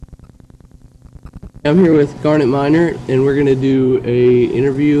I'm here with Garnet Minor, and we're going to do a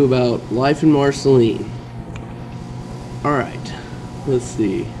interview about life in Marceline. All right, let's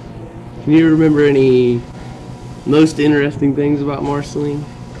see. Can you remember any most interesting things about Marceline?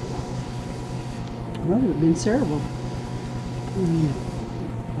 Well, there have been several.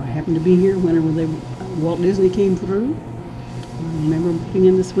 I happened to be here whenever Walt Disney came through. I remember being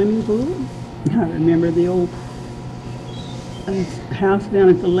in the swimming pool. I remember the old house down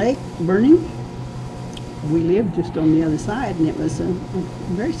at the lake burning. We lived just on the other side, and it was a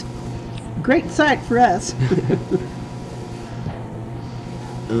very great sight for us.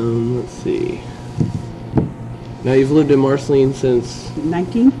 Let's see. Now, you've lived in Marceline since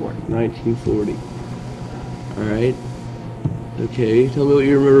 1940. 1940. All right. Okay, tell me what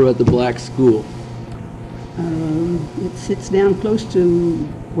you remember about the Black School. It sits down close to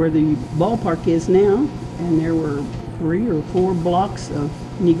where the ballpark is now, and there were 3 or 4 blocks of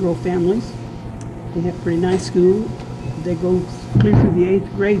Negro families. They have a pretty nice school. They go clear through the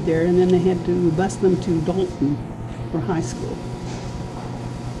 8th grade there, and then they had to bus them to Dalton for high school.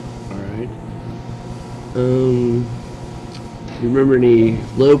 All right. You remember any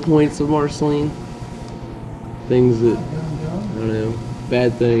low points of Marceline? Things that, I don't know,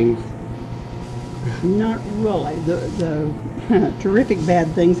 bad things? Not really. The terrific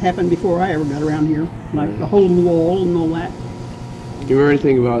bad things happened before I ever got around here, like the hole in the wall and all that. Do you remember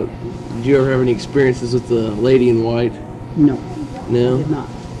anything about, did you ever have any experiences with the lady in white? No. No? I did not.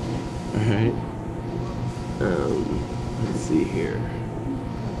 All right. Let's see here.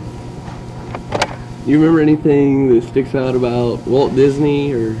 Do you remember anything that sticks out about Walt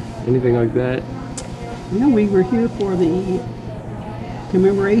Disney or anything like that? We were here for the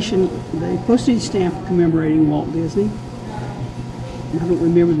commemoration, the postage stamp commemorating Walt Disney. I don't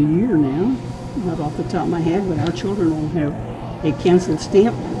remember the year now, not off the top of my head, but our children all have a canceled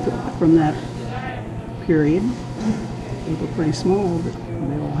stamp from that period. They were pretty small, but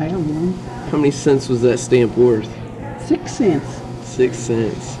they all have one. How many cents was that stamp worth? 6 cents. 6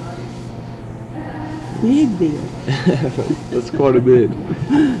 cents. Big deal. That's quite a bit.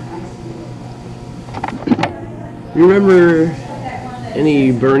 You remember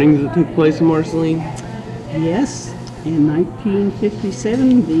any burnings that took place in Marceline? Yes. In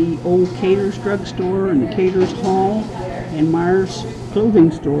 1957, the old Cater's drugstore and the Cater's Hall and Myers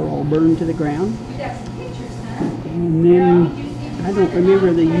clothing store all burned to the ground. And then, I don't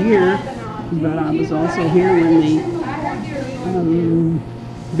remember the year, but I was also here when the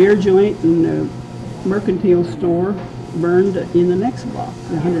beer joint and the mercantile store burned in the next block,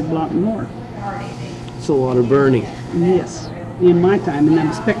 the 100 block north. It's a lot of burning. Yes, in my time, and I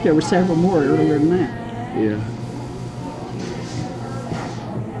expect there were several more earlier than that. Yeah.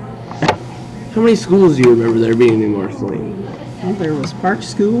 How many schools do you remember there being in Marceline? Well, there was Park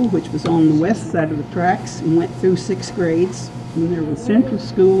School, which was on the west side of the tracks and went through 6 grades. And there was Central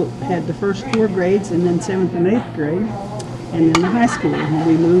School that had the first 4 grades, and then 7th and 8th grade, and then the high school when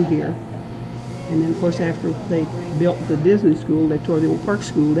we moved here. And then, of course, after they built the Disney School, they tore the old Park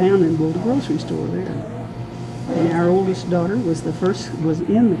School down and built a grocery store there. And our oldest daughter was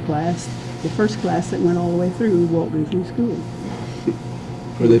in the first class that went all the way through Walt Disney School.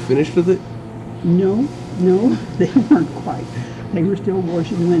 Were they finished with it? No, they weren't quite. They were still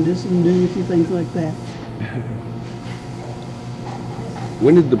washing windows and doing a few things like that.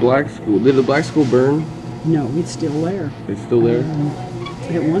 When did the Black School burn? No, it's still there. It's still there?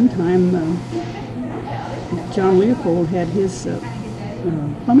 At one time, John Leopold had his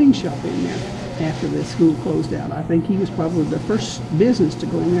plumbing shop in there after the school closed out. I think he was probably the first business to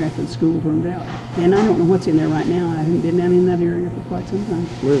go in there after the school burned out. And I don't know what's in there right now. I haven't been down in that area for quite some time.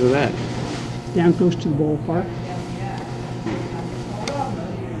 Where's it at? Down close to the ballpark.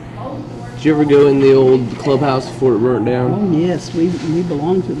 Did you ever go in the old clubhouse before it burnt down? Oh yes, we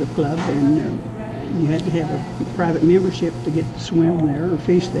belonged to the club, and you had to have a private membership to get to swim there or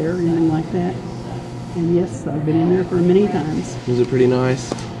fish there or anything like that. And yes, I've been in there for many times. Was it pretty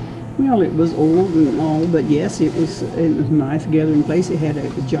nice? Well, it was old and all, but yes, it was a nice gathering place. It had a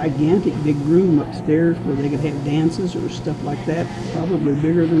gigantic big room upstairs where they could have dances or stuff like that, probably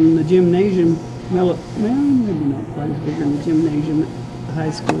bigger than the gymnasium. Well, maybe not quite as big as the gymnasium at the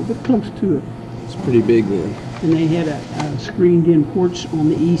high school, but close to it. It's pretty big then. And they had a screened-in porch on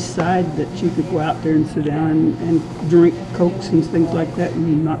the east side that you could go out there and sit down and drink Cokes and things like that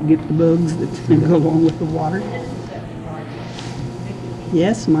and not get the bugs that go along with the water.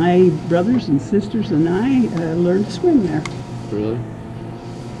 Yes, my brothers and sisters and I learned to swim there. Really?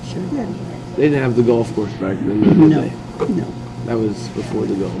 Sure did. They didn't have the golf course back then, did No, they? no. That was before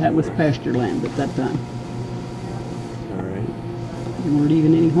the golf. That was pasture land at that time. All right. There weren't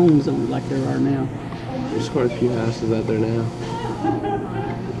even any homes on it like there are now. There's quite a few houses out there now.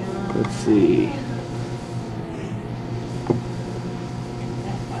 Let's see.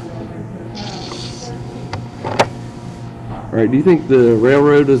 All right. Do you think the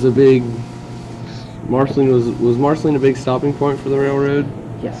railroad was a big? Marceline was Marceline a big stopping point for the railroad?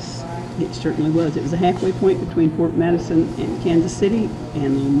 Yes, it certainly was. It was a halfway point between Fort Madison and Kansas City,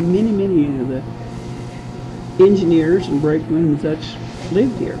 and many of the engineers and brakemen and such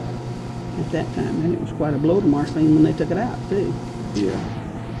lived here at that time, and it was quite a blow to Marceline when they took it out too. Yeah.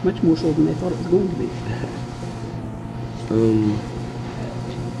 Much more so than they thought it was going to be.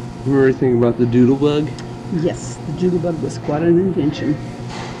 Remember anything about the doodlebug? Yes, the jitterbug was quite an invention.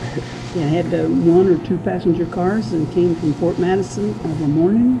 It had 1 or 2 passenger cars and came from Fort Madison of a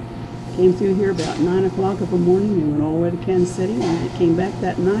morning. Came through here about 9 o'clock of a morning and went all the way to Kansas City, and it came back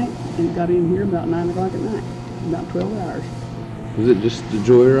that night and got in here about 9 o'clock at night, about 12 hours. Was it just a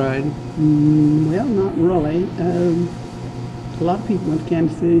joyride? Well, not really. A lot of people went to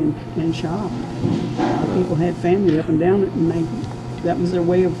Kansas City and shopped. A lot of people had family up and down it, and that was their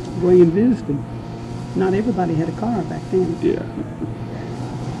way of going and visiting. Not everybody had a car back then. Yeah.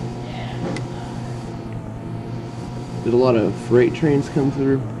 Did a lot of freight trains come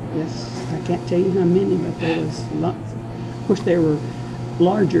through? Yes, I can't tell you how many, but there was lots. Of course, there were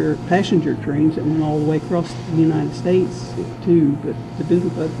larger passenger trains that went all the way across the United States too, but the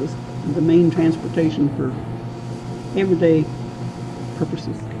doodlebug was the main transportation for everyday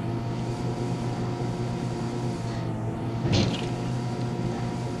purposes.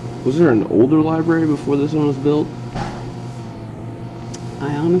 Was there an older library before this one was built?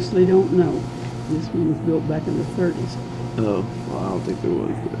 I honestly don't know. This one was built back in the 30s. Oh, well, I don't think there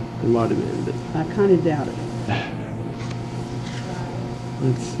was. But there might have been, but I kind of doubt it.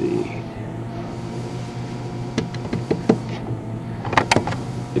 let's see.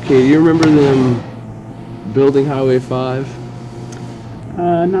 Okay, do you remember them building Highway 5?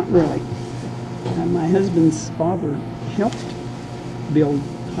 Not really. My husband's father helped build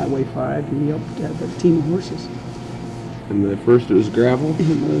Highway 5. He helped have a team of horses. And at first it was gravel?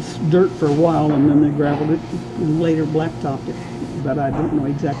 It was dirt for a while, and then they gravelled it and later blacktopped it. But I don't know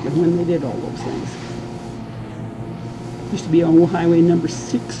exactly when they did all those things. Used to be on Highway number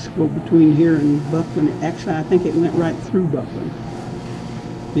 6, go between here and Buckland. Actually, I think it went right through Buckland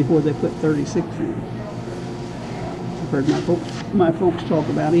before they put 36 in. I've heard my folks talk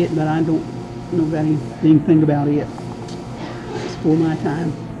about it, but I don't know anything about it. It's for my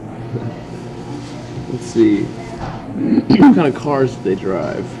time. Let's see. What kind of cars did they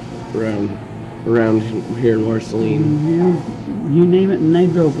drive around here in Marceline? Yeah, you name it and they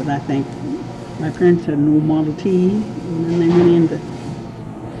drove it, I think. My parents had an old Model T, and then they went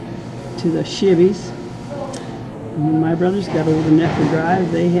to the Chevys. And when my brothers got old enough to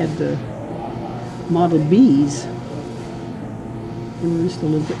drive, they had the Model Bs. They were just a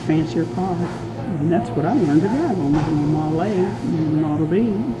little bit fancier car. And that's what I learned to drive on, the Model A and the Model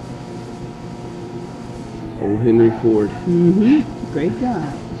B. Old Henry Ford. Mm-hmm. Great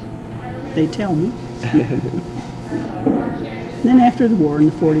guy. They tell me. Then after the war in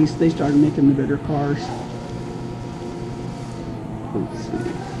the 40s, they started making the bigger cars. Let's see.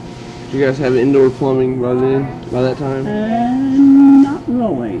 Did you guys have indoor plumbing by that time? Not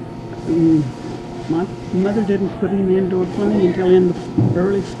really. My mother didn't put in indoor plumbing until in the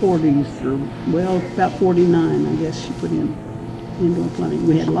early 40s, or well, about 49, I guess she put in indoor plumbing.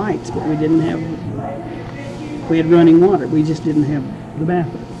 We had lights, but we had running water. We just didn't have the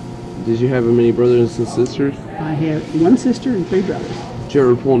bathroom. Did you have many brothers and sisters? I have 1 sister and 3 brothers. Did you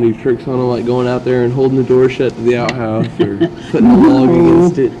ever pull any tricks on them, like going out there and holding the door shut to the outhouse, or putting a log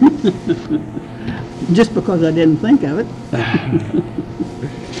against it? Just because I didn't think of it.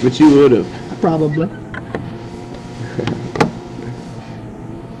 But you would have. Probably.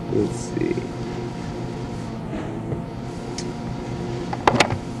 Let's see.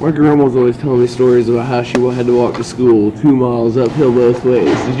 My grandma was always telling me stories about how she had to walk to school 2 miles uphill both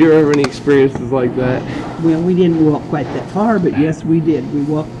ways. Did you ever have any experiences like that? Well, we didn't walk quite that far, but yes, we did. We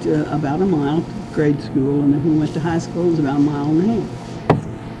walked about a mile to grade school, and then when we went to high school, it was about a mile and a half.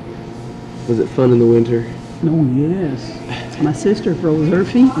 Was it fun in the winter? Oh, yes. My sister froze her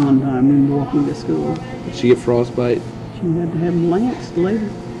feet one time in walking to school. Did she get frostbite? She had to have them lanced later.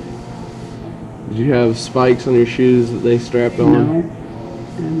 Did you have spikes on your shoes that they strapped on? No,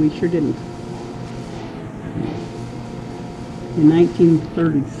 and we sure didn't. In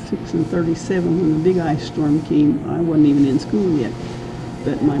 1936 and 37, when the big ice storm came, I wasn't even in school yet,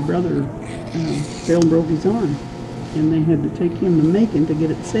 but my brother fell and broke his arm, and they had to take him to Macon to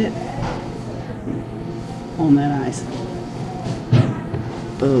get it set on that ice.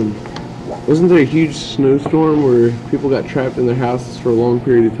 Wasn't there a huge snowstorm where people got trapped in their houses for a long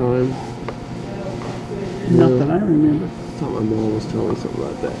period of time? Not No. that I remember. I thought my mom was telling me something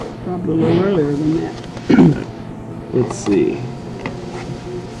about that. Probably a little earlier than that. Let's see.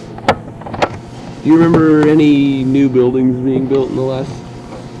 Do you remember any new buildings being built in the last,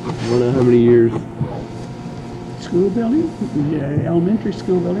 I don't know how many years? School building, the elementary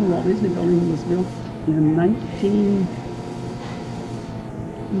school building, Walt Disney Building was built in 19...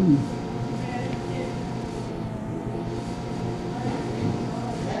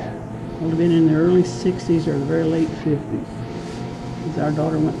 Would have been in the early 60s or the very late 50s. Because our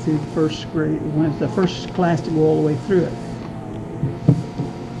daughter went through the first grade, went the first class to go all the way through it.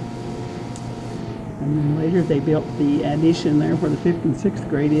 And then later they built the addition there where the 5th and 6th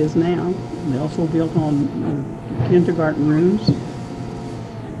grade is now. They also built on the kindergarten rooms.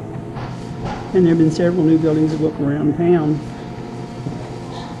 And there have been several new buildings that look around town.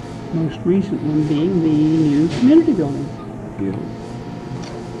 Most recent one being the new community building. Yeah.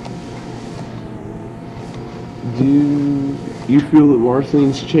 Do you feel that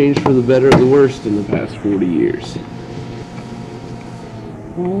Marceline's changed for the better or the worse in the past 40 years?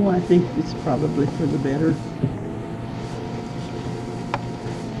 Oh, I think it's probably for the better.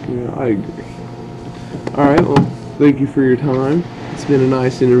 Yeah, I agree. All right, well, thank you for your time. It's been a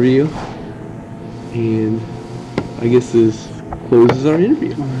nice interview. And I guess this closes our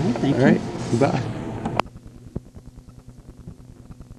interview. All right, thank you. All right, bye.